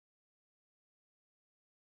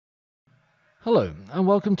Hello and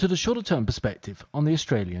welcome to the shorter term perspective on the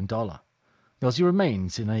Australian dollar. The Aussie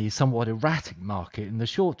remains in a somewhat erratic market in the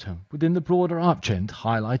short term within the broader uptrend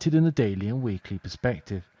highlighted in the daily and weekly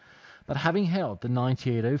perspective. But having held the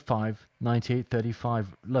 98.05, 98.35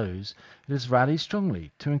 lows, it has rallied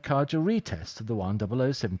strongly to encourage a retest of the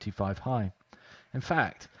 100.75 high. In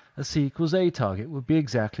fact, a C equals A target would be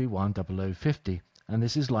exactly 100.50, and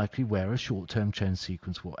this is likely where a short-term trend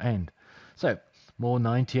sequence will end. So, more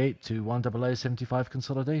 98 to 100.75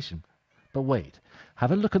 consolidation. But wait,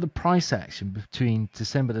 have a look at the price action between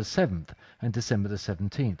December the 7th and December the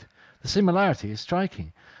 17th. The similarity is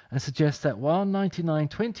striking and suggests that while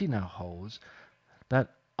 99.20 now holds,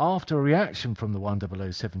 that after a reaction from the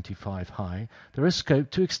 100.75 high, there is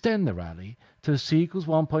scope to extend the rally to a C equals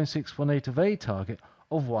 1.618 of A target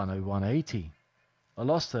of 101.80. A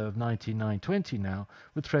loss though of 99.20 now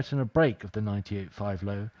would threaten a break of the 98.5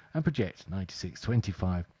 low and project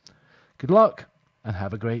 96.25. Good luck and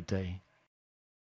have a great day.